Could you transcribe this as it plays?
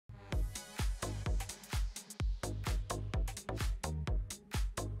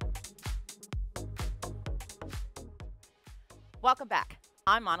Welcome back.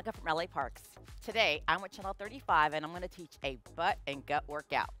 I'm Monica from LA Parks. Today, I'm with Channel 35 and I'm going to teach a butt and gut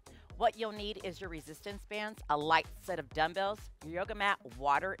workout. What you'll need is your resistance bands, a light set of dumbbells, your yoga mat,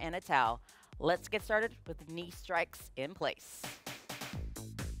 water, and a towel. Let's get started with knee strikes in place.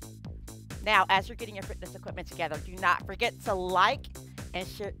 Now, as you're getting your fitness equipment together, do not forget to like and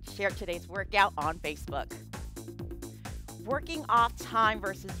share today's workout on Facebook. Working off time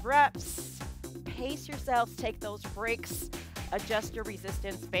versus reps. Pace yourselves, take those breaks, adjust your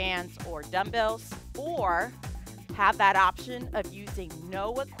resistance bands or dumbbells, or have that option of using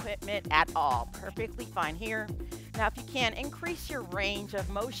no equipment at all. Perfectly fine here. Now, if you can, increase your range of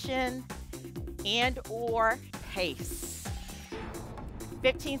motion and or pace.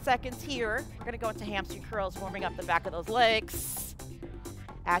 15 seconds here. We're going to go into hamstring curls, warming up the back of those legs.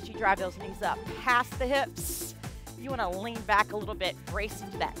 As you drive those knees up past the hips, you want to lean back a little bit, brace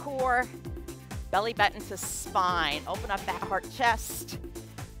into that core. Belly button to spine. Open up that heart chest.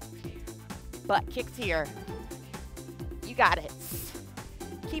 Butt kicks here. You got it.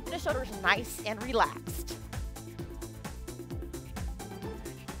 Keeping the shoulders nice and relaxed.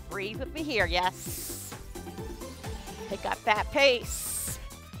 Breathe with me here, yes. Pick up that pace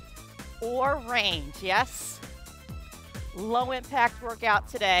or range, yes. Low impact workout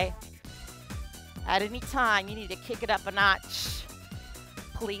today. At any time you need to kick it up a notch,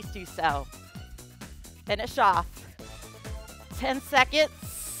 please do so. Finish off. 10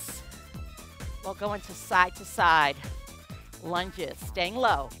 seconds. We'll go into side to side lunges, staying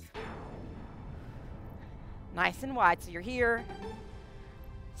low. Nice and wide, so you're here.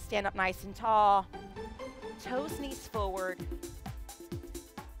 Stand up nice and tall. Toes, knees forward.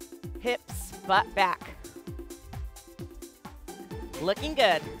 Hips, butt back. Looking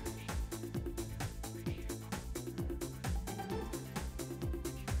good.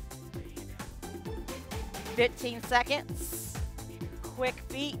 "15 seconds. Quick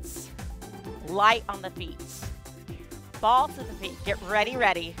feet. Light on the feet. Ball to the feet. Get ready,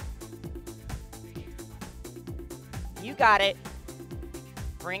 ready. You got it.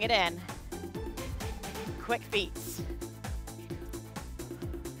 Bring it in. Quick feet.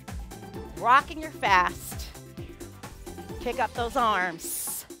 Rocking your fast. Kick up those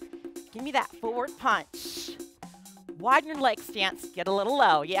arms. Give me that forward punch. Widen your leg stance. Get a little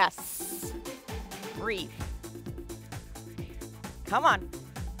low. Yes. Breathe. Come on.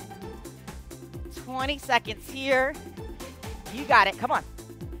 20 seconds here. You got it. Come on.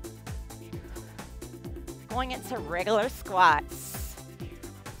 Going into regular squats.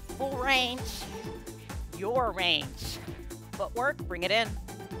 Full range. Your range. Footwork. Bring it in.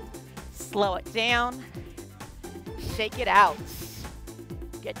 Slow it down. Shake it out.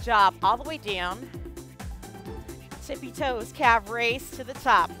 Good job. All the way down. Tippy toes, calf raise to the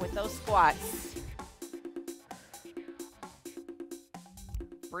top with those squats.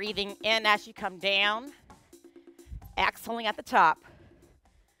 Breathing in as you come down. Exhaling at the top.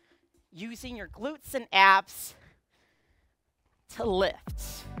 Using your glutes and abs to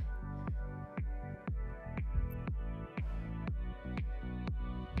lift.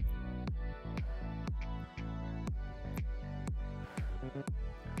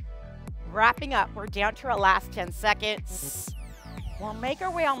 Wrapping up, we're down to our last 10 seconds. We'll make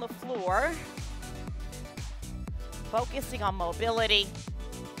our way on the floor, focusing on mobility,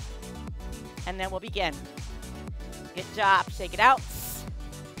 and then we'll begin. Good job, shake it out.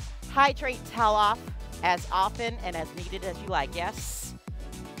 Hydrate, towel off as often and as needed as you like, yes?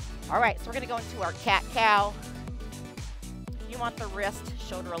 All right, so we're gonna go into our cat-cow. You want the wrist,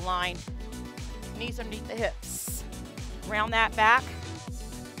 shoulder aligned, knees underneath the hips. Round that back.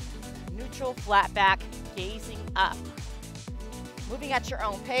 Neutral, flat back, gazing up. Moving at your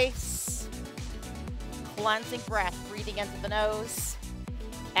own pace. Cleansing breath, breathing into the nose.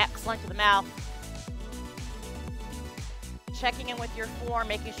 Excellent to the mouth. Checking in with your form,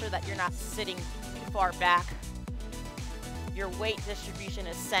 making sure that you're not sitting too far back. Your weight distribution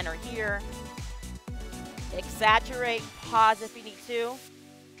is center here. Exaggerate, pause if you need to.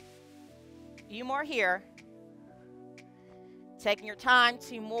 A few more here. Taking your time,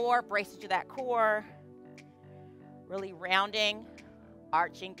 2 more, brace into that core. Really rounding,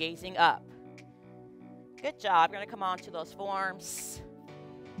 arching, gazing up. Good job. You're gonna come on to those forms.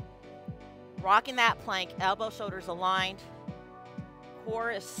 Rocking that plank, elbow, shoulders aligned.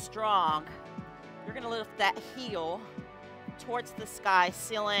 Core is strong. You're gonna lift that heel towards the sky,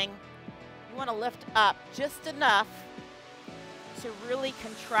 ceiling. You wanna lift up just enough to really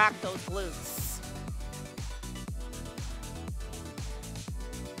contract those glutes.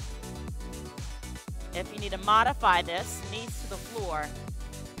 If you need to modify this, knees to the floor.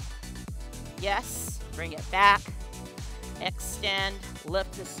 Yes, bring it back. extend,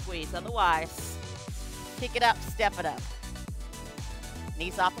 lift to squeeze. Otherwise, pick it up, step it up.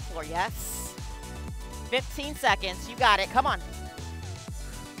 Knees off the floor, yes. 15 seconds, you got it, come on.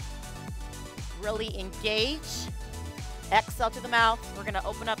 Really engage. Exhale to the mouth. We're gonna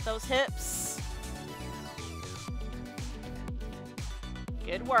open up those hips.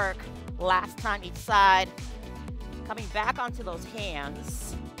 Good work. Last time each side. Coming back onto those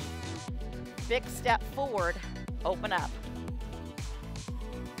hands. Big step forward, open up.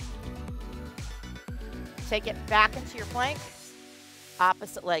 Take it back into your plank.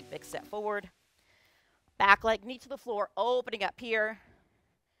 Opposite leg, big step forward. Back leg, knee to the floor, opening up here.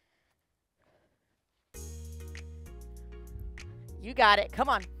 You got it, come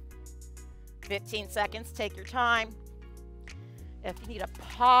on. 15 seconds, take your time. If you need a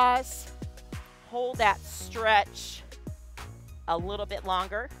pause, hold that stretch a little bit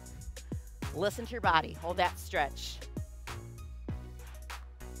longer. Listen to your body, hold that stretch.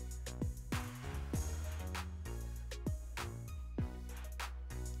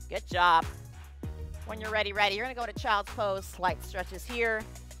 Good job. When you're ready, you're gonna go to child's pose, light stretches here.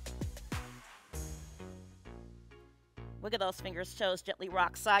 Look at those fingers, toes, gently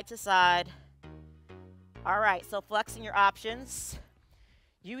rock side to side. All right, so flexing your options,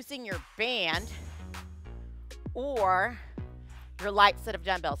 using your band or your light set of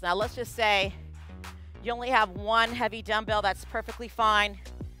dumbbells. Now let's just say you only have one heavy dumbbell, that's perfectly fine.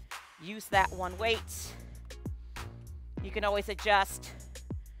 Use that one weight. You can always adjust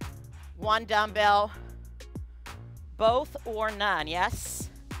one dumbbell, both or none, yes?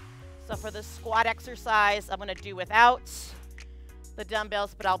 So for the squat exercise, I'm gonna do without the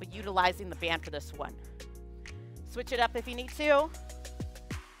dumbbells, but I'll be utilizing the band for this one. Switch it up if you need to.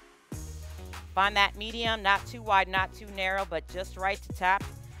 Find that medium, not too wide, not too narrow, but just right to tap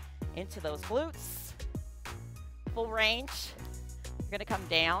into those glutes. Full range. You're gonna come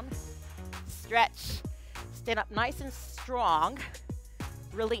down, stretch, stand up nice and strong,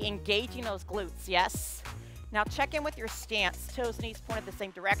 really engaging those glutes, yes? Now check in with your stance, toes, knees pointed the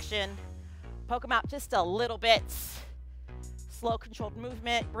same direction. Poke them out just a little bit. Slow, controlled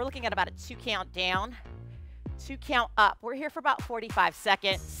movement. We're looking at about a 2 count down, 2 count up. We're here for about 45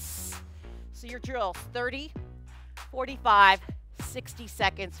 seconds. So your drill, 30, 45, 60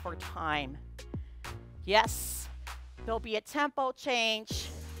 seconds for time. Yes, there'll be a tempo change,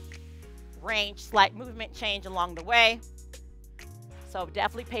 range, slight movement change along the way. So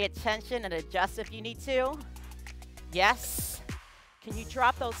definitely pay attention and adjust if you need to. Yes. Can you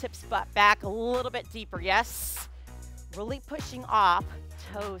drop those hips back a little bit deeper? Yes. Really pushing off,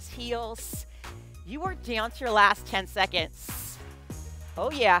 toes, heels. You are down to your last 10 seconds. Oh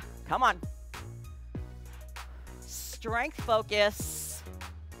yeah, come on. Strength focus.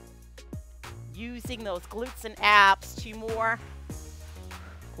 Using those glutes and abs. 2 more.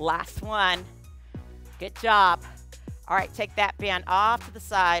 Last one. Good job. All right, take that band off to the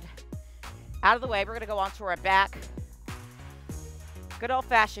side. Out of the way, we're gonna go onto our back. Good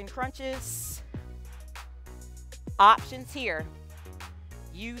old-fashioned crunches. Options here.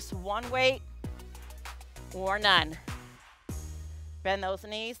 Use one weight or none. Bend those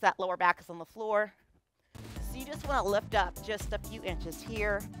knees, that lower back is on the floor. So you just wanna lift up just a few inches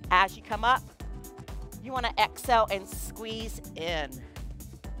here. As you come up, you wanna exhale and squeeze in.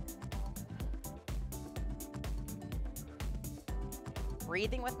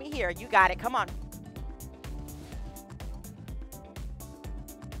 Breathing with me here, you got it, come on.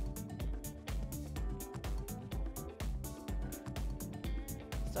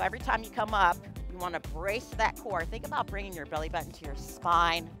 So every time you come up, you want to brace that core. Think about bringing your belly button to your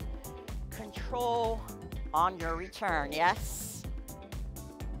spine. Control on your return, yes?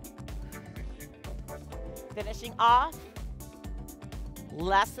 Finishing off,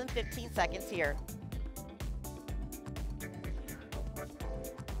 less than 15 seconds here.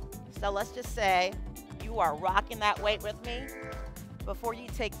 So let's just say you are rocking that weight with me. Before you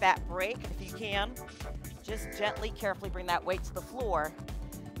take that break, if you can, just gently, carefully bring that weight to the floor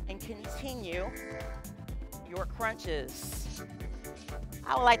and continue your crunches.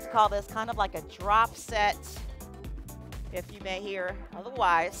 I would like to call this kind of like a drop set, if you may hear.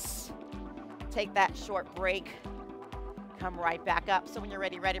 Otherwise, take that short break, come right back up. So when you're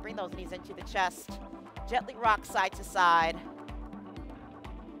ready, bring those knees into the chest. Gently rock side to side.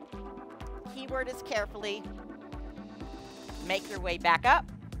 Keyword is carefully. Make your way back up.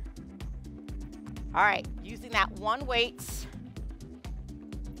 All right, using that one weight,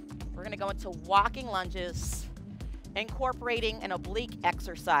 we're gonna go into walking lunges, incorporating an oblique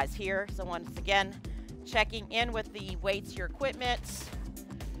exercise here. So once again, checking in with the weights, your equipment.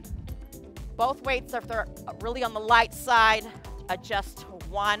 Both weights, if they're really on the light side, adjust to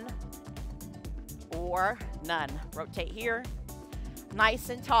one or none. Rotate here,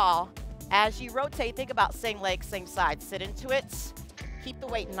 nice and tall. As you rotate, think about same leg, same side. Sit into it. Keep the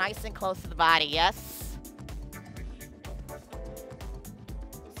weight nice and close to the body, yes?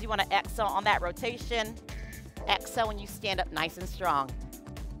 So you want to exhale on that rotation. Exhale when you stand up nice and strong.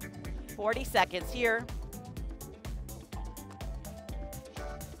 40 seconds here.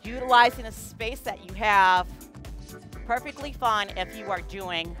 Utilizing the space that you have, perfectly fine if you are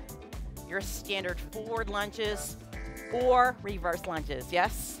doing your standard forward lunges or reverse lunges,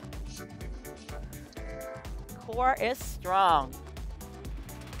 yes? Core is strong.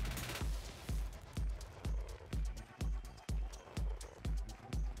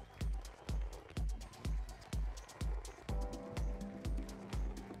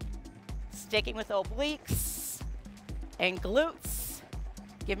 Sticking with obliques and glutes.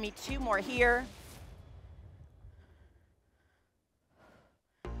 Give me 2 more here.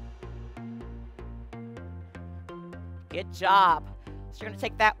 Good job. So you're going to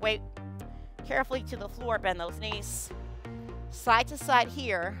take that weight carefully to the floor, bend those knees. Side to side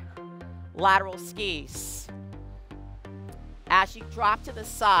here, lateral skis. As you drop to the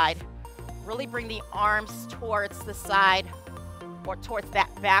side, really bring the arms towards the side or towards that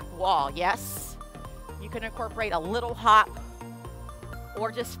back wall, yes? You can incorporate a little hop or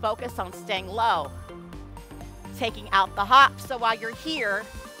just focus on staying low. Taking out the hop, so while you're here,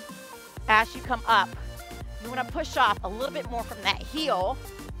 as you come up, you want to push off a little bit more from that heel,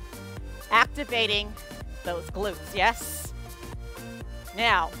 activating those glutes, yes?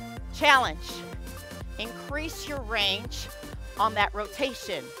 Now, challenge. Increase your range on that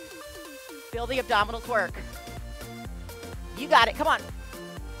rotation. Feel the abdominals work. You got it, come on.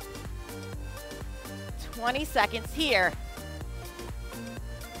 20 seconds here.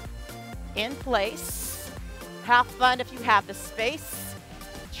 In place. Have fun if you have the space.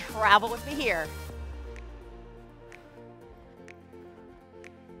 Travel with me here.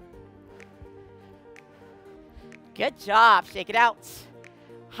 Good job. Shake it out.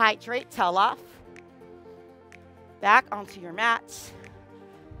 Hydrate, towel off. Back onto your mat.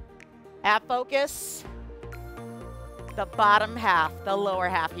 Ab focus. The bottom half, the lower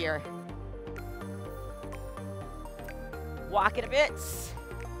half here. Walk it a bit.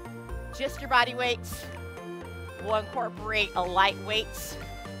 Just your body weight. We'll incorporate a light weight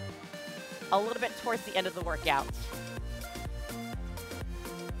a little bit towards the end of the workout.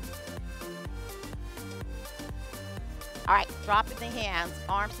 All right, dropping the hands,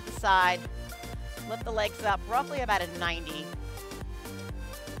 arms to the side. Lift the legs up, roughly about a 90.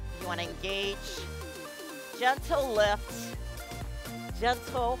 You want to engage. Gentle lift,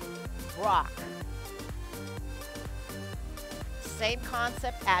 gentle rock. Same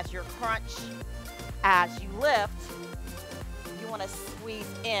concept as your crunch. As you lift, you want to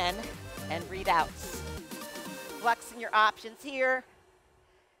squeeze in and breathe out. Flexing your options here.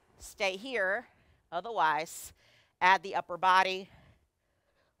 Stay here. Otherwise, add the upper body.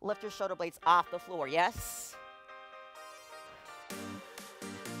 Lift your shoulder blades off the floor, yes?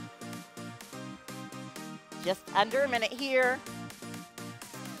 Just under a minute here.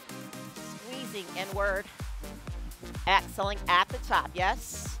 Squeezing inward. Exhaling at the top,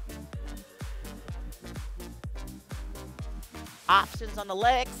 yes? Options on the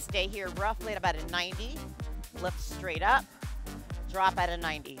legs. Stay here roughly at about a 90. Lift straight up. Drop at a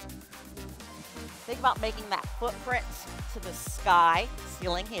 90. Think about making that footprint to the sky,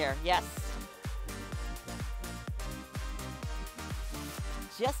 ceiling here, yes?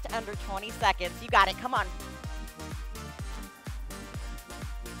 Just under 20 seconds. You got it, come on.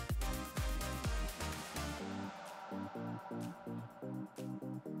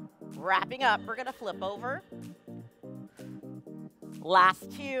 Wrapping up, we're gonna flip over.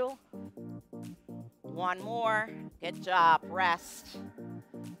 Last 2. 1 more. Good job, rest.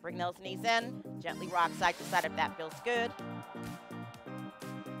 Bring those knees in. Gently rock side to side if that feels good.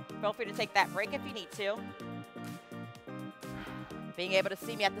 Feel free to take that break if you need to. Being able to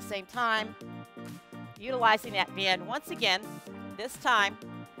see me at the same time. Utilizing that band. Once again, this time,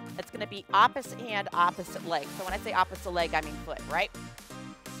 it's gonna be opposite hand, opposite leg. So when I say opposite leg, I mean foot, right?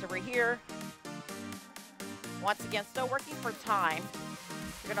 So we're here. Once again, still working for time.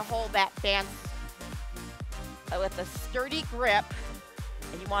 You're gonna hold that band with a sturdy grip,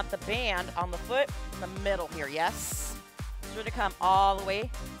 and you want the band on the foot in the middle here, yes? So you're gonna come all the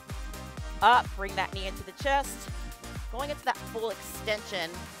way up, bring that knee into the chest, going into that full extension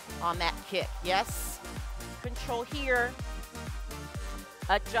on that kick, yes? Control here,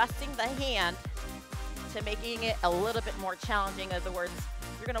 adjusting the hand to making it a little bit more challenging. In other words,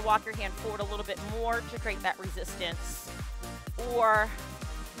 You're gonna walk your hand forward a little bit more to create that resistance, or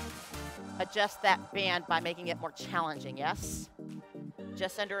adjust that band by making it more challenging, yes?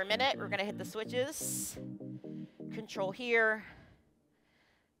 Just under a minute, we're gonna hit the switches. Control here.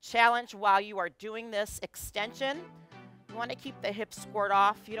 Challenge while you are doing this extension. You wanna keep the hips squared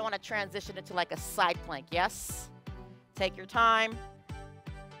off. You don't wanna transition into like a side plank, yes? Take your time.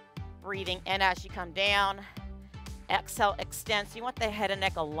 Breathing in as you come down. Exhale, extend. So you want the head and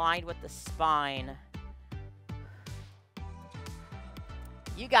neck aligned with the spine.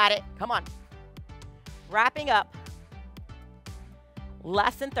 You got it. Come on. Wrapping up.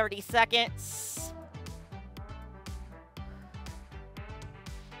 Less than 30 seconds.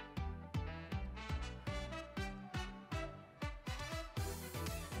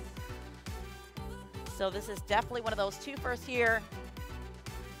 So this is definitely one of those two first here.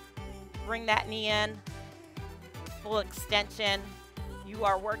 Bring that knee in. Full extension. You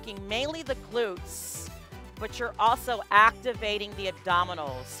are working mainly the glutes, but you're also activating the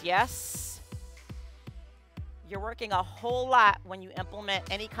abdominals, yes? You're working a whole lot when you implement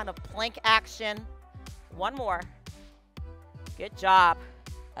any kind of plank action. One more. Good job.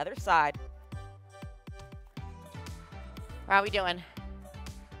 Other side. How are we doing?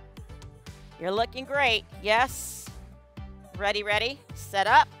 You're looking great, yes? Ready, ready, set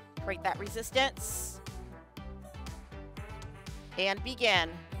up, create that resistance, and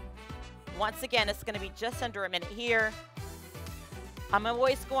begin. Once again, it's gonna be just under a minute here. I'm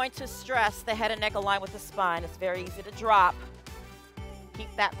always going to stress the head and neck aligned with the spine. It's very easy to drop.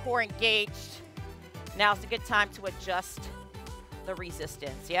 Keep that core engaged. Now's a good time to adjust the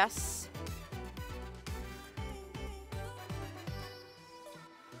resistance, yes?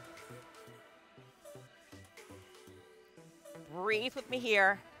 Breathe with me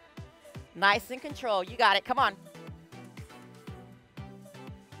here. Nice and control. You got it. Come on.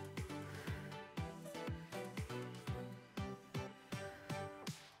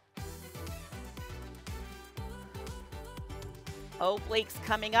 Obliques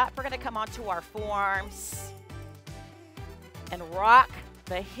coming up. We're going to come onto our forearms and rock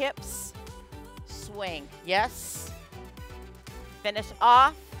the hips. Swing. Yes. Finish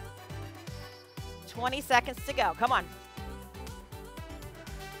off. 20 seconds to go. Come on.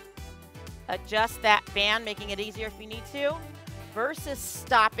 Adjust that band, making it easier if you need to, versus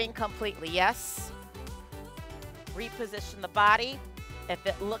stopping completely, yes? Reposition the body if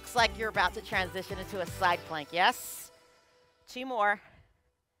it looks like you're about to transition into a side plank, yes? 2 more.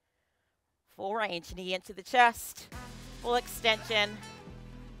 Full range, knee into the chest, full extension,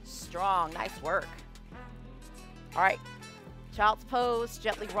 strong, nice work. All right, child's pose,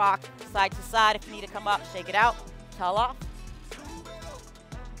 gently rock side to side. If you need to come up, shake it out, towel off.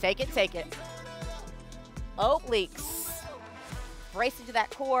 Take it, take it. Obliques. Brace into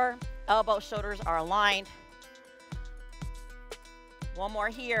that core. Elbows, shoulders are aligned. One more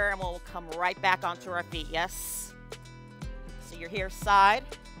here, and we'll come right back onto our feet, yes? So you're here, side.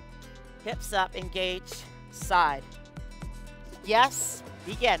 Hips up, engage, side. Yes,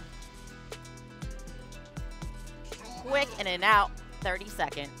 begin. Quick in and out, 30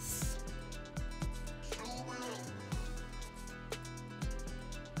 seconds.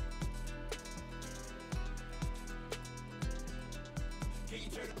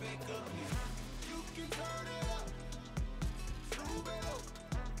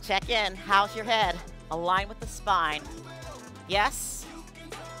 Check in. How's your head? Align with the spine. Yes?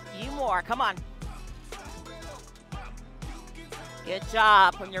 You more. Come on. Good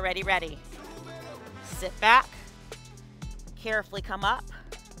job. When you're ready, ready. Sit back. Carefully come up.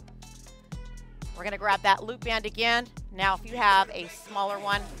 We're going to grab that loop band again. Now, if you have a smaller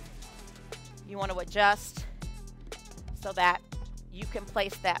one, you want to adjust so that you can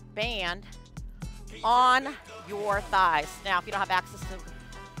place that band on your thighs. Now, if you don't have access to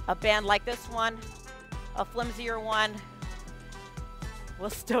a band like this one, a flimsier one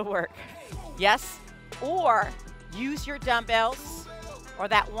will still work. Yes? Or use your dumbbells or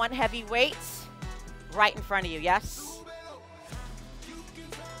that one heavy weight right in front of you. Yes?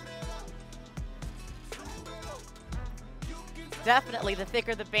 Definitely the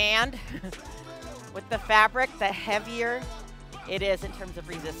thicker the band with the fabric, the heavier it is in terms of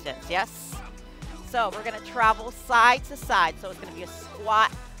resistance. Yes? So we're going to travel side to side. So it's going to be a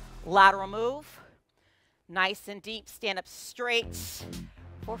squat, lateral move. Nice and deep. Stand up straight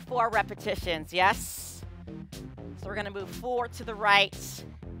for 4 repetitions. Yes? So we're going to move 4 to the right,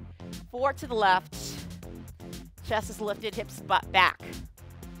 4 to the left. Chest is lifted, hips butt back.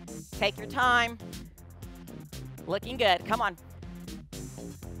 Take your time. Looking good. Come on.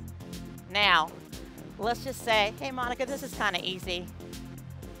 Now, let's just say, hey, Monica, this is kind of easy.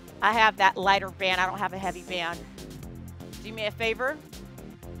 I have that lighter band. I don't have a heavy band. Do me a favor.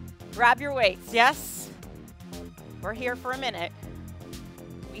 Grab your weights, yes? We're here for a minute.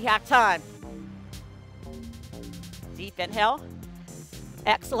 We have time. Deep inhale.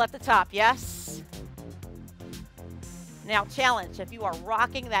 Exhale at the top, yes? Now challenge, if you are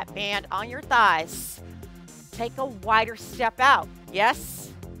rocking that band on your thighs, take a wider step out,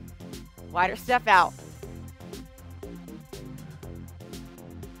 yes? Wider step out.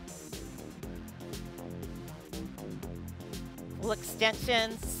 Full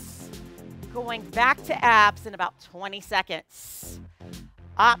extensions. Going back to abs in about 20 seconds.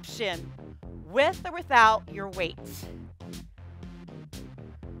 Option, with or without your weight.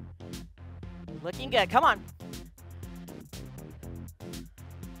 Looking good, come on.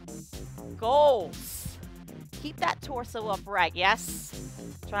 Goals. Keep that torso upright, yes?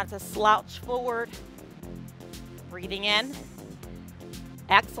 Try not to slouch forward. Breathing in.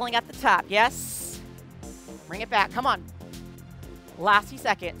 Exhaling at the top, yes? Bring it back, come on. Last few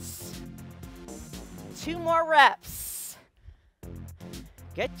seconds. 2 more reps.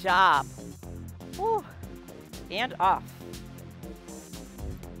 Good job. Whew. And off.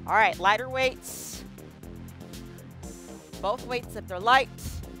 All right, lighter weights. Both weights if they're light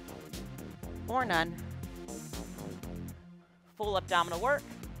or none. Full abdominal work.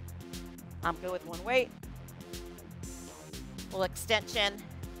 I'm good with 1 weight. Full extension.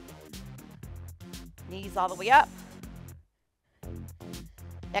 Knees all the way up.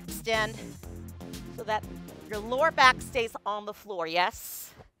 Extend so that your lower back stays on the floor,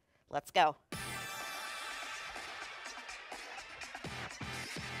 yes? Let's go.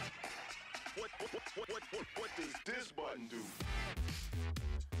 What does this button do?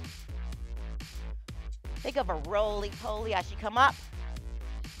 Think of a roly-poly as you come up.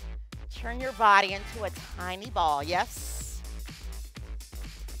 Turn your body into a tiny ball, yes?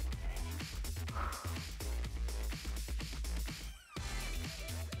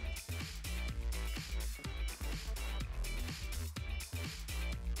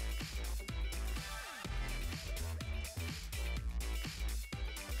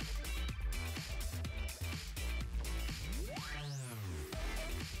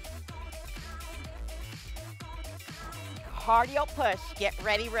 Cardio push, get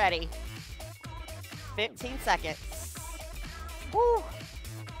ready, ready. 15 seconds. Woo.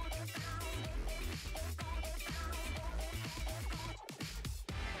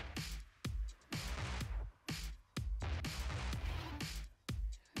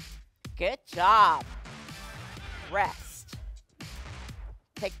 Good job. Rest.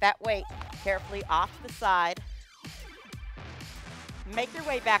 Take that weight carefully off to the side. Make your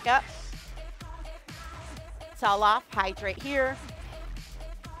way back up. Towel off, hydrate here.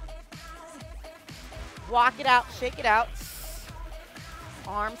 Walk it out, shake it out.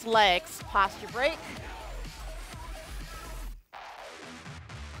 Arms, legs, posture break.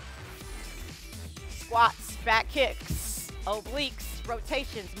 Squats, back kicks, obliques,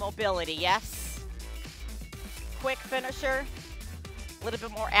 rotations, mobility, yes? Quick finisher, a little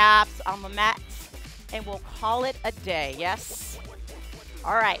bit more abs on the mat, and we'll call it a day, yes?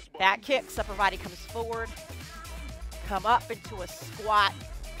 All right, back kicks, upper body comes forward. Come up into a squat,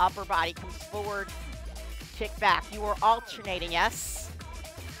 upper body comes forward, kick back. You are alternating, yes?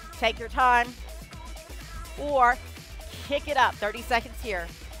 Take your time, or kick it up, 30 seconds here.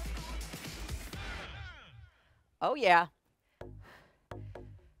 Oh yeah.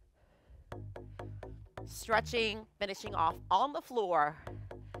 Stretching, finishing off on the floor.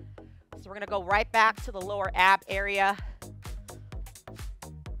 So we're gonna go right back to the lower ab area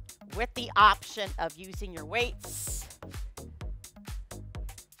with the option of using your weights.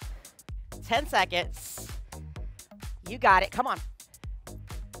 10 seconds. You got it. Come on.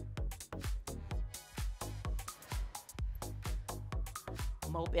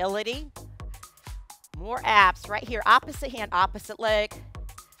 Mobility. More abs right here. Opposite hand, opposite leg.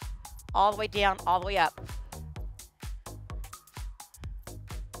 All the way down, all the way up.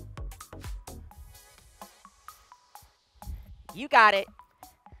 You got it.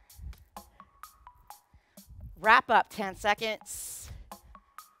 Wrap up, 10 seconds.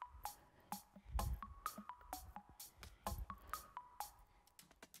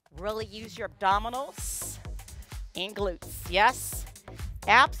 Really use your abdominals and glutes, yes?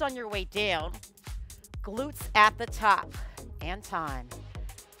 Abs on your way down, glutes at the top, and time.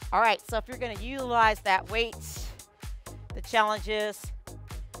 All right, so if you're gonna utilize that weight, the challenge is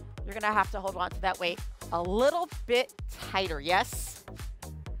you're gonna have to hold on to that weight a little bit tighter, yes?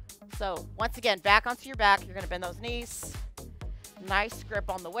 So once again, back onto your back, you're gonna bend those knees. Nice grip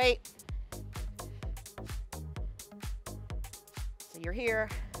on the weight. So you're here.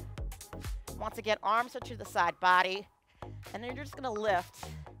 Once again, arms are to the side body. And then you're just going to lift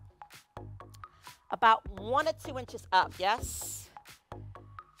about 1 to 2 inches up, yes?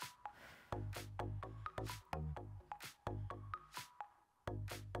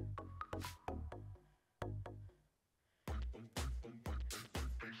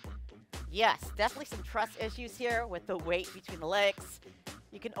 Yes, definitely some trust issues here with the weight between the legs.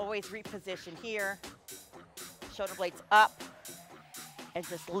 You can always reposition here. Shoulder blades up. And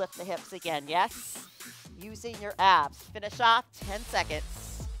just lift the hips again, yes? Using your abs. Finish off 10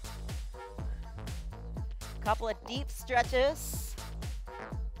 seconds. Couple of deep stretches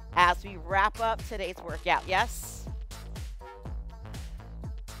as we wrap up today's workout, yes?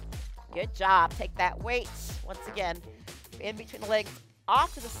 Good job. Take that weight, once again, in between the legs,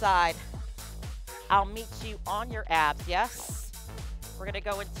 off to the side. I'll meet you on your abs, yes? We're gonna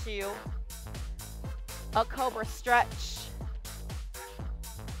go into a cobra stretch.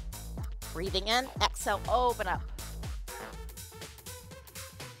 Breathing in, exhale, open up.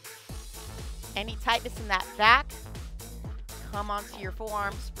 Any tightness in that back, come onto your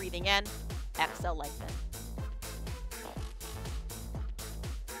forearms, breathing in, exhale, lengthen.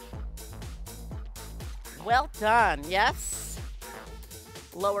 Well done, yes?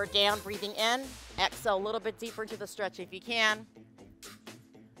 Lower down, breathing in, exhale a little bit deeper into the stretch if you can.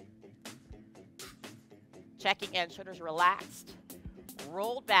 Checking in, shoulders relaxed,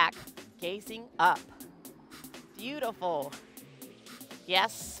 rolled back, gazing up. Beautiful.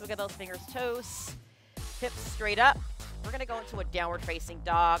 Yes, look at those fingers, toes, hips straight up. We're gonna go into a downward facing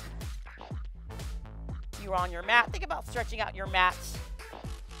dog. You're on your mat. Think about stretching out your mat.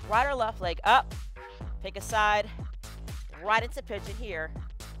 Right or left leg up, pick a side, right into pigeon here.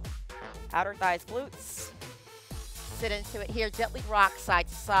 Outer thighs, glutes. Sit into it here, gently rock side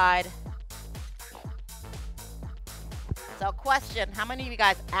to side. So question, how many of you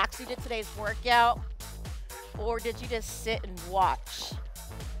guys actually did today's workout, or did you just sit and watch?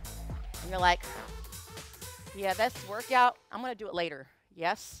 And you're like, yeah, this workout, I'm gonna do it later.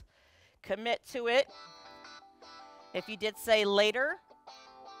 Yes, commit to it. If you did say later,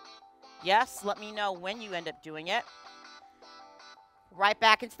 yes, let me know when you end up doing it. Right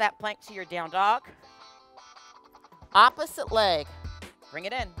back into that plank to your down dog. Opposite leg, bring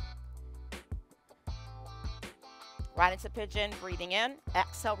it in. Right into pigeon, breathing in.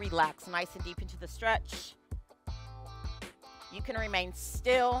 Exhale, relax nice and deep into the stretch. You can remain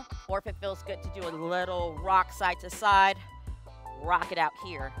still, or if it feels good to do a little rock side to side, rock it out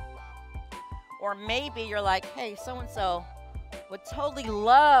here. Or maybe you're like, hey, so-and-so would totally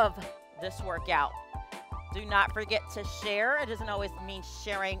love this workout. Do not forget to share. It doesn't always mean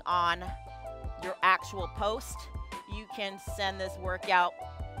sharing on your actual post. You can send this workout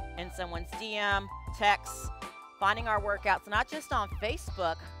in someone's DM, text, finding our workouts, not just on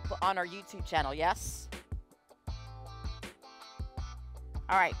Facebook, but on our YouTube channel, yes?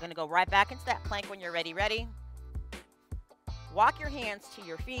 All right, gonna go right back into that plank when you're ready. Walk your hands to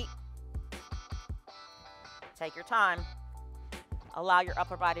your feet. Take your time. Allow your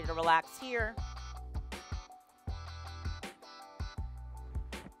upper body to relax here.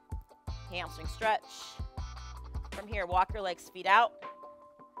 Hamstring stretch. From here, walk your legs, feet out.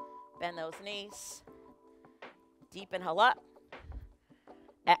 Bend those knees. Deep inhale up.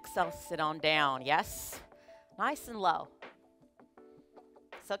 Exhale, sit on down, yes? Nice and low.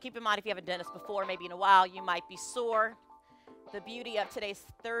 So keep in mind, if you haven't done this before, maybe in a while, you might be sore. The beauty of today's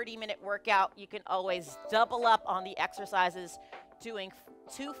 30-minute workout, you can always double up on the exercises, doing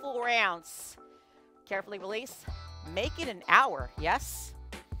 2 full rounds. Carefully release. Make it an hour, yes?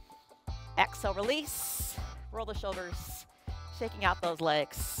 Exhale, release. Roll the shoulders, shaking out those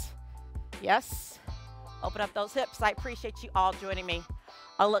legs. Yes? Open up those hips. I appreciate you all joining me.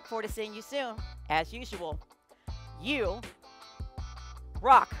 I look forward to seeing you soon. As usual, you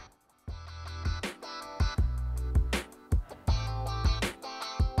rock.